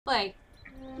Like,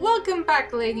 welcome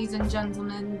back, ladies and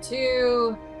gentlemen,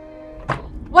 to...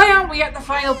 Why aren't we at the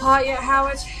final part yet,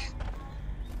 Howard?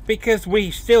 Because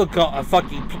we still gotta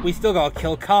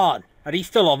kill Khan, and he's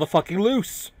still on the fucking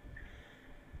loose.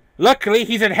 Luckily,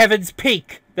 he's at Heaven's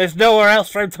Peak. There's nowhere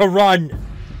else for him to run.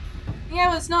 Yeah,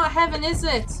 well, it's not heaven, is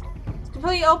it? It's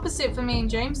completely opposite for me and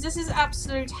James. This is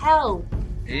absolute hell.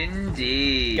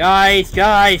 Indeed. Guys.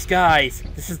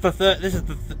 This is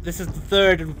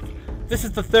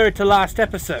the third to last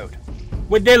episode.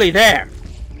 We're nearly there.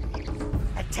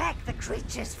 Attack the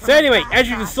creatures. So anyway, as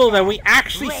you can see there, we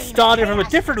actually started from a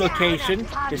different location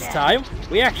this time.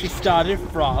 We actually started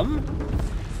from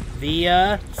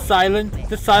the Silent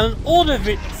Order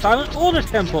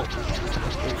Temple,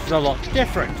 which is a lot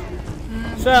different.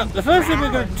 So the first thing we're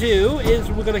going to do is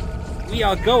we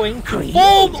are going to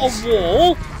form a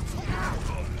wall,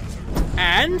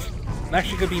 and I'm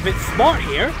actually going to be a bit smart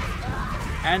here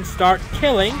and start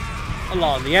killing a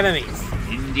lot of the enemies.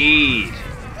 Indeed.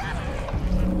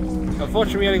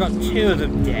 Unfortunately, we only got 2 of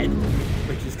them dead,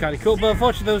 which is kind of cool, but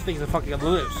unfortunately those things are fucking on the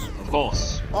loose. Of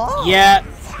course. Oh. Yeah,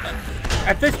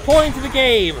 at this point of the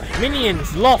game,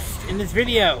 minions lost in this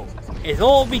video is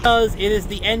all because it is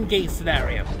the end game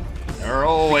scenario. There are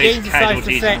always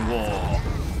casualties in war.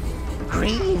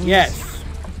 Green. Yes.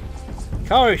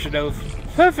 Kari should know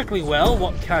perfectly well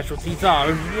what casualties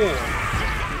are in war.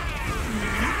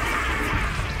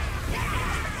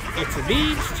 It's a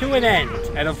means to an end,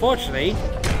 and unfortunately,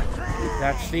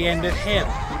 that's the end of him.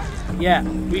 Yeah,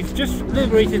 we've just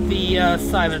liberated the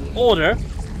Silent Order.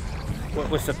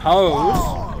 What we suppose.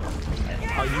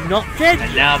 Are you not dead And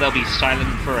yet? now they'll be silent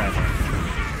forever.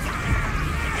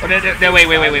 Oh, no,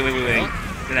 wait.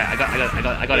 No,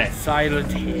 I got it.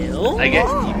 Silent Hill? I get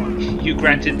you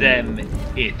granted them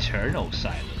eternal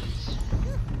silence.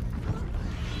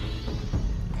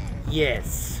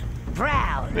 Yes.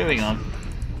 Brown. Moving on.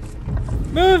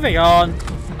 Moving on.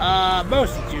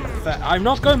 Mostly due to the fact I'm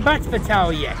not going back to the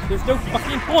tower yet. There's no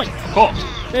fucking point. Of course.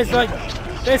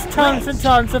 There's tons and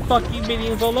tons of fucking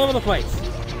minions all over the place.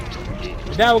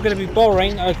 Now we're going to be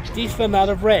borrowing a decent amount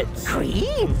of reds.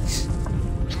 Greens.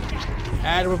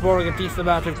 And we're borrowing a decent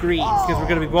amount of greens, because we're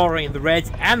going to be borrowing the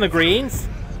reds and the greens.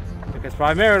 Because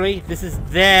primarily, this is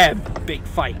their big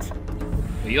fight.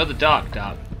 Well, you're the dark.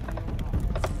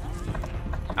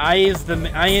 I is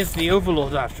the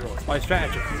Overlord after all. It's my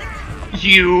strategy.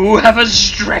 You have a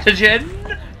stratagem?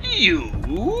 You?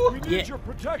 We need your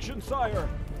protection, sire.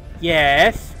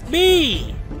 Yes,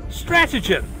 me!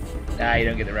 Stratagem! Nah, you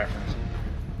don't get the reference.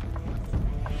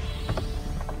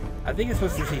 I think it's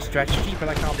supposed to say strategy, but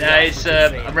I can't be Nah, asked it's, to say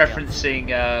I'm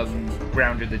anything else. referencing,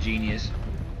 Grounder the Genius.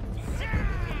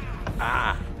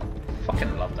 Ah.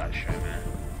 Fucking love that show, man.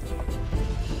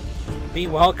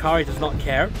 Meanwhile, Kari does not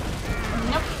care.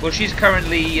 Nope. Well, she's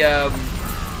currently,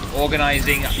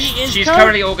 organising... She's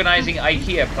currently organising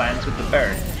IKEA plans with the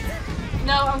bird.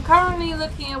 No, I'm currently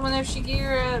looking at one of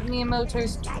Shigeru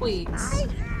Miyamoto's tweets.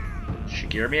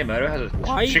 Shigeru Miyamoto has a...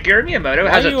 Why? Shigeru Miyamoto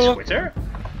has a you- Twitter?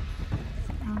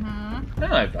 Mm-hmm. No,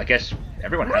 I guess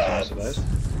everyone has one, I suppose.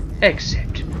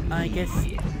 Except I guess.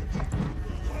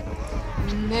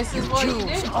 This is what he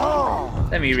did. Oh.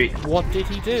 Let me read. What did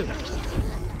he do?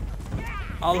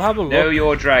 I'll have a look. Know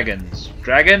your dragons.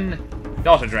 Dragon?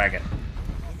 Not a dragon.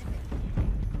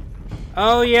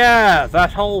 Oh yeah,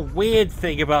 that whole weird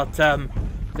thing about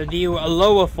the new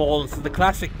lower forms of the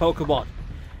classic Pokemon.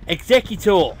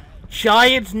 Executor,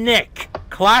 giant neck,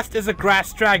 classed as a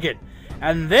grass dragon.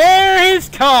 And there is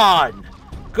Khan!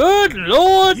 Good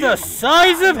lord, the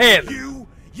size of him!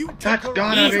 That's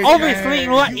gotta He's be obviously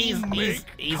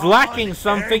he's lacking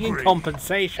something in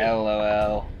compensation.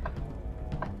 LOL.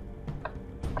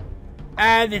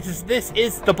 And this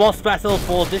is the boss battle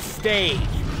for this stage.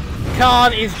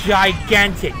 Khan is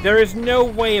gigantic. There is no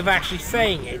way of actually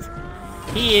saying it.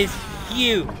 He is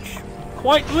huge.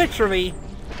 Quite literally,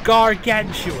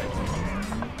 gargantuan.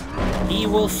 He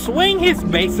will swing his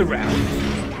mace around.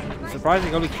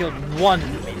 Surprisingly, only killed 1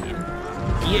 minion.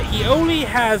 He only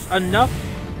has enough.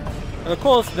 And of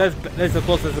course, there's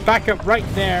a backup right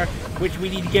there, which we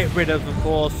need to get rid of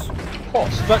course. Of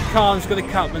course. But Khan's going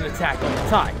to come and attack all the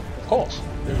time. Of course.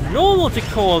 The normal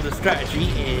decor of the strategy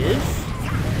is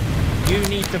you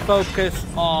need to focus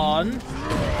on.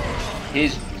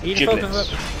 His You need to focus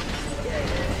giblets.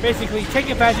 on, basically, take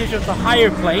advantage of the higher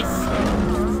place,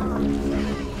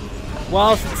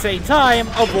 whilst at the same time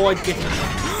avoid getting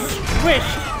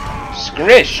squished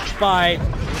Squished. by.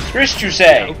 Squished, you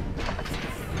say?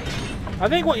 I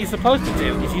think what you're supposed to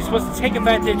do is you're supposed to take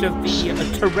advantage of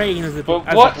the terrain as it were.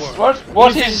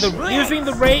 What is using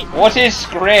the rate? What is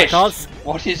squish?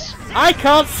 What is? I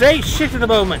can't say shit at the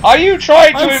moment. Are you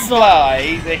trying to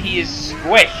imply that he is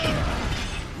squished?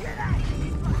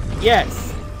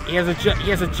 Yes. He has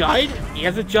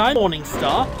a giant morning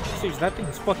star. Seriously, that thing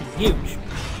is fucking huge.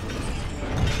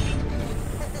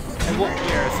 And what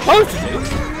you're supposed to do?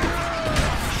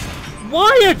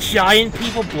 Why are giant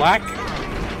people black?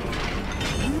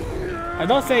 I'm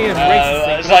not saying it's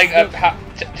racist. It's like,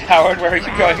 Howard, where are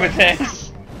you going with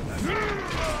this?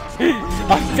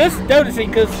 I'm just noticing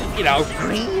because, you know.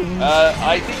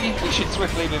 I think you should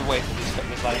swiftly move away from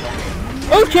this lighting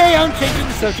on. Okay, I'm changing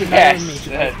the subject matter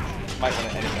immediately. Might want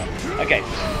to edit that. Okay.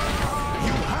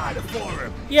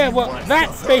 Yeah, well,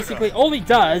 that's basically all he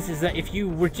does is that if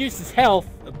you reduce his health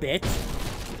a bit,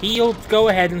 he'll go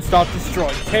ahead and start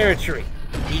destroying territory.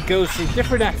 He goes through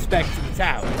different aspects of the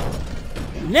town.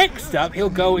 Next up, he'll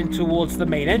go in towards the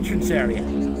main entrance area.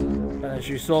 And as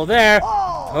you saw there,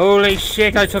 holy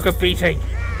shit, I took a beating.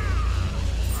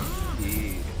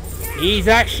 He's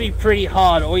actually pretty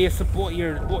hard. Or what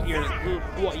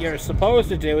you're supposed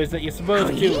to do is that you're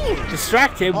supposed to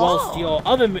distract him whilst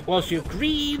your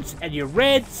greens and your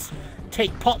reds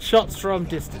take pot shots from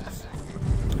distance.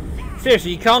 Seriously,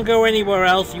 you can't go anywhere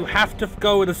else. You have to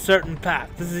go in a certain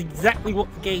path. This is exactly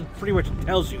what the game pretty much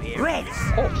tells you here.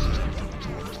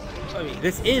 I mean,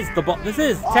 this is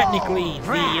technically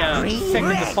the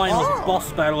second to final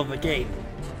boss battle of the game.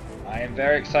 I am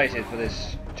very excited for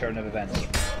this turn of events.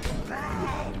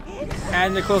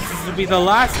 And of course, this will be the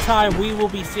last time we will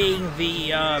be seeing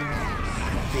the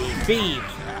thieves.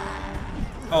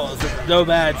 Oh, the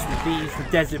nomads, the thieves, the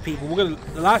desert people. The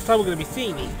last time we're gonna be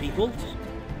seeing these people,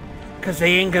 because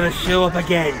they ain't gonna show up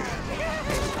again.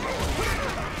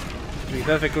 To be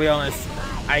perfectly honest,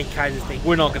 I kind of think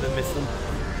we're not gonna miss them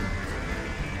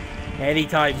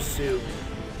anytime soon.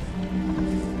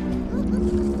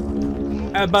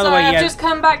 By the way, I've just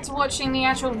come back to watching the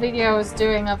actual video. I was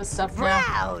doing other stuff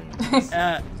now.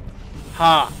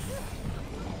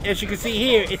 As you can see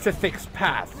here, it's a fixed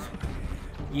path.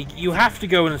 You have to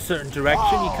go in a certain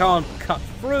direction. You can't cut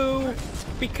through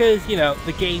because, you know,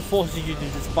 the game forces you to do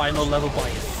this final level by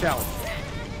yourself.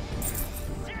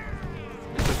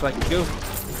 Just like go.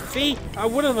 See, I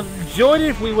would have enjoyed it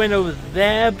if we went over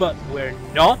there, but we're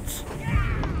not.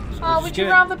 So would you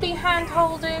rather be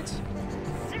hand-holded?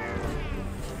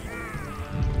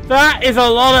 That is a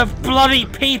lot of bloody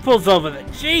peoples over there.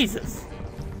 Jesus.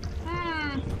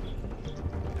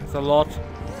 That's a lot.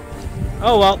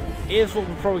 Oh well, here's what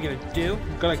we're probably gonna do.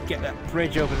 We're gonna get that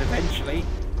bridge open eventually.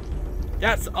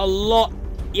 That's a lot.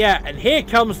 Yeah, and here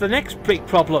comes the next big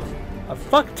problem. A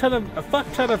fuck ton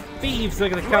of thieves are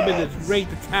gonna come in and raid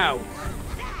the town.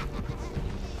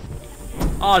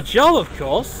 Our job, of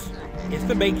course, is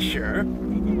to make sure.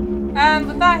 And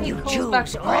with that, he calls back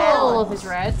all of his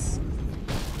reds.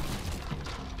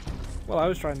 Well, I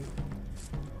was trying.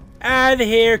 And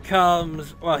here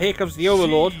comes the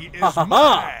Overlord. Ha ha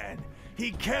ha!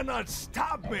 He cannot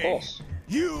stop me.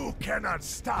 You cannot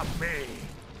stop me.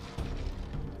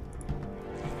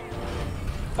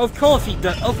 Of course he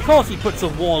does. Of course he puts a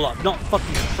wall up. Not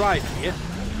fucking surprised here.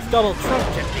 It's Donald Trump,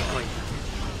 technically.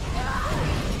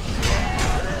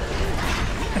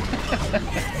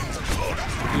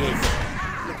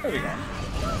 Yes. There we go.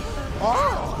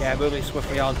 Oh. Yeah, moving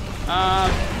swiftly on.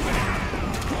 I'm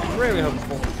really hoping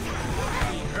for.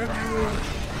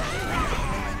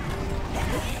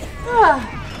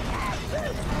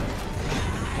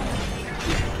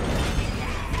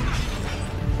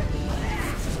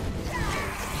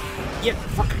 Yeah,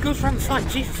 fuck, it goes around the side,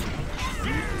 Jesus.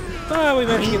 Oh, we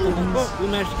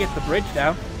managed to get the bridge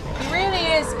down. He really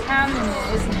is canon,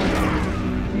 isn't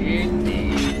he?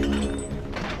 Indeed.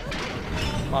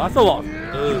 Oh, that's a lot.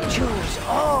 You choose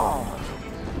all.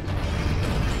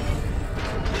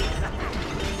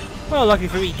 Well, lucky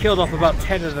for me, he killed off about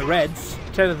 10 of the reds,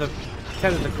 10 of the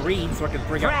greens, so I can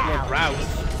bring up more browns.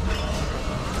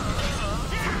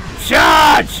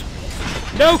 Charge!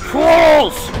 No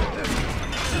quarrels!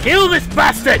 Kill this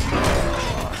bastard! You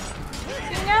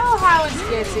know how it's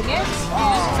getting it. You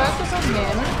just focus on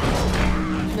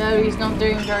him. No, he's not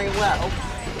doing very well.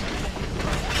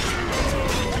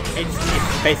 It's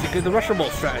basically the Russian ball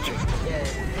strategy.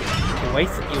 You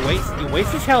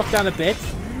waste his health down a bit,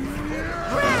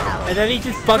 and then he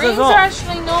just buggers Greens off. are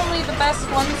actually normally the best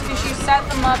ones because you set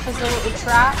them up as a little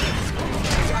trap.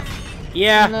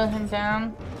 Yeah. Lure him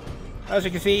down. As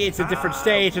you can see, it's a different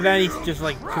stage, and then he's just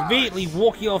like conveniently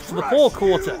walking off to the poor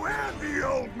quarter. The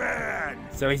old man.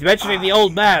 So he's mentioning the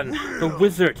old man, the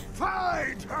wizard.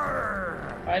 Find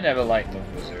her. I never liked the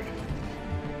wizard.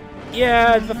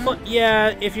 Yeah,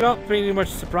 yeah. If you're not pretty much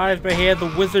surprised by here,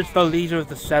 the wizard's the leader of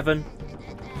the Seven.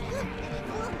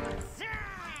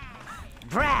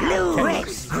 Brown, red,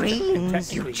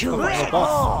 greens, you choose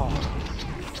all.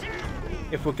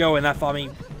 If we're going that far, I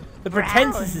mean, the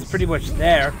pretense is pretty much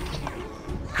there.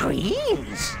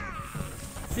 Greens.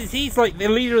 Since he's like the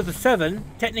leader of the Seven,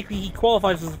 technically he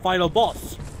qualifies as the final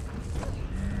boss.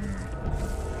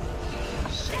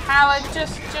 Howard,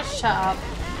 just shut up.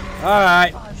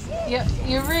 Alright.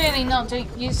 You're really not doing.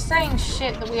 You're saying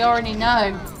shit that we already know.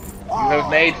 You have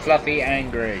made Fluffy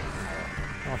angry.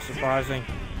 Not surprising.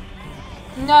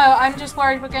 No, I'm just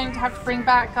worried we're going to have to bring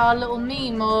back our little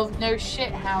meme of no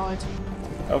shit, Howard.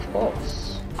 Of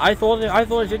course. I thought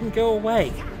it didn't go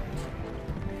away.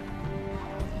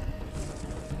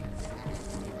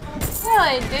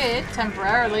 Well, it did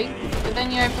temporarily, but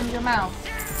then you opened your mouth.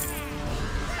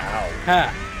 Ow.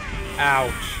 Ha.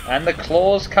 Ouch. And the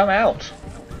claws come out.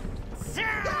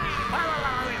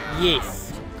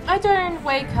 Yes. I don't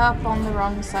wake up on the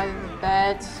wrong side of the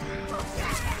bed.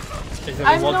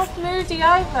 I'm not moody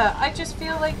either. I just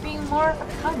feel like being more of a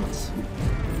cunt.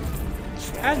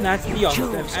 And that's the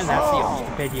honest, and that's the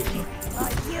honest opinion.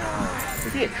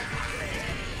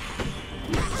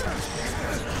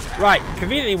 Right,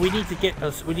 conveniently we need to get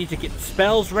the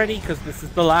spells ready because this is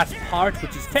the last part,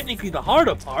 which is technically the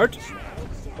harder part.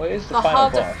 What is the The final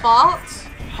harder boss? part?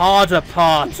 Harder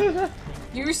part.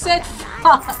 You said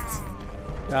fart.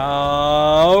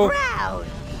 No. Brown.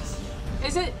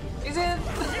 Is it the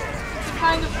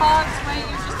kind of farts where you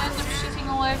just end up shitting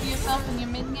all over yourself and your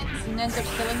minions and end up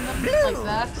killing them like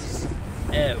that?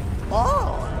 Oh.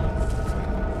 Oh.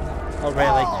 Oh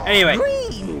really? Anyway,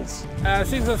 Greens.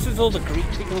 since all the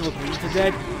greens are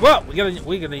dead, well, we're gonna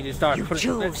need to start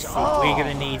putting. Let's see, we're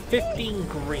gonna need 15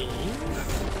 greens.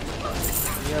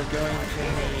 We're going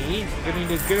to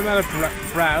need a good amount of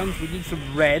browns. We need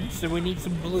some reds and we need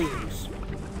some blues.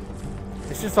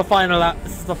 This is the final.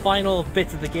 This is the final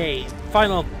bit of the game,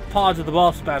 final part of the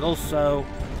boss battle. So,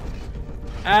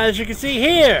 as you can see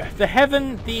here,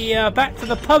 back to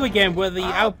the pub again, where the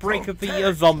outbreak of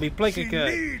the zombie plague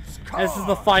occurred. This is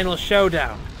the final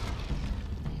showdown.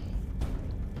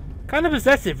 Kind of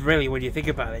possessive, really, when you think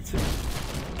about it.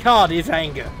 Card is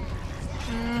anger,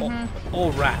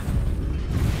 or wrath.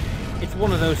 It's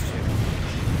one of those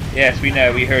two. Yes, we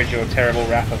know. We heard your terrible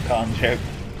Wrath of Khan joke.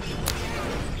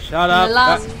 Shut up. The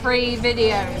last 3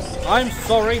 videos. I'm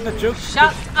sorry, the joke.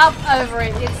 Shut up over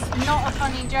it. It's not a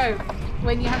funny joke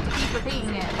when you have to keep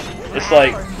repeating it. It's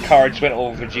like Cards went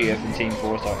over Vegeta from Team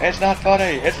 4 star. It's not funny.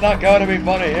 It's not gonna be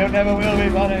funny. It never will be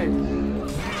funny.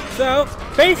 So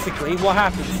basically, what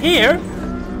happens here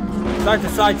is I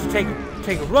decide to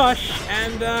take a rush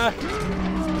and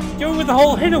go with the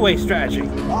whole hitaway strategy.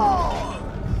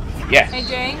 Yes. Hey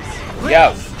James,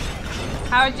 Yo.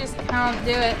 Howard just can't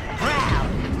do it.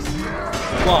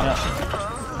 What?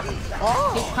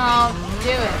 He can't do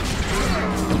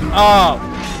it.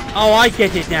 Oh, I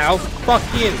get it now. Fuck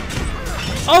you.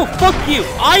 Oh, fuck you.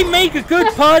 I make a good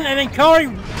pun and then Kari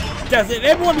does it.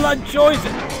 Everyone enjoys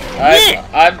it. Yeah.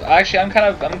 I'm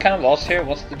kind of lost here.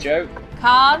 What's the joke?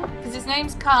 Khan, because his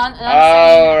name's Khan, and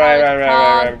I'm saying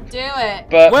Howard can't do it.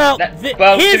 But Well,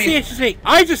 here's the be, interesting thing.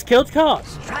 I just killed Khan.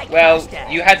 well,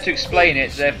 you had to explain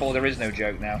it, therefore there is no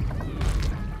joke now.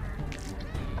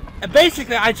 And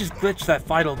basically, I just glitched that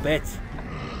final bit.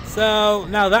 So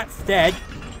now that's dead.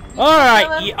 All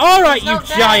right, you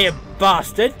giant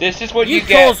bastard. This is what you You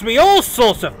get. caused me all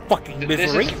sorts of fucking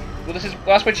misery.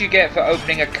 That's what you get for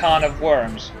opening a can of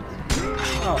worms.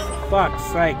 Oh, for fuck's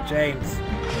sake, James.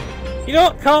 You know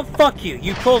what? Can't fuck you.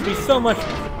 You caused me so much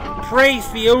praise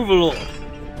the Overlord.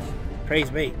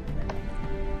 Praise me.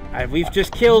 And we've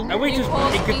just killed. And we You just.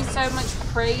 caused me so much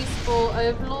praise for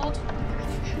Overlord.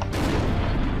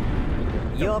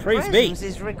 Your praise me. presence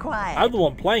is required. I'm the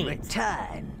one playing it.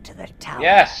 Return to the tower.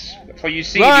 Yes, for you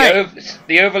see, Right.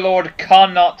 the Overlord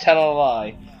cannot tell a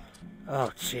lie.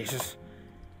 Oh, Jesus.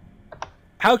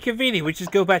 How convenient. We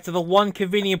just go back to the one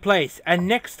convenient place. And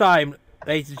next time,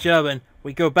 ladies and gentlemen,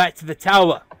 we go back to the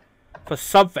tower for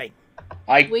something.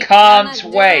 I We can't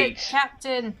cannot do wait. it,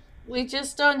 Captain. We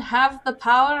just don't have the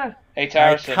power. Hey, I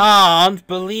Tarrison. can't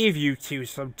believe you two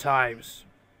sometimes.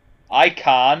 I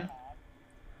can.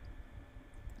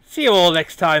 See you all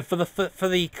next time for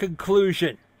the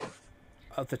conclusion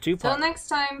of the Till two-part. next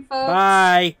time, folks.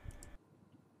 Bye.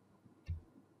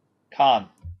 Can.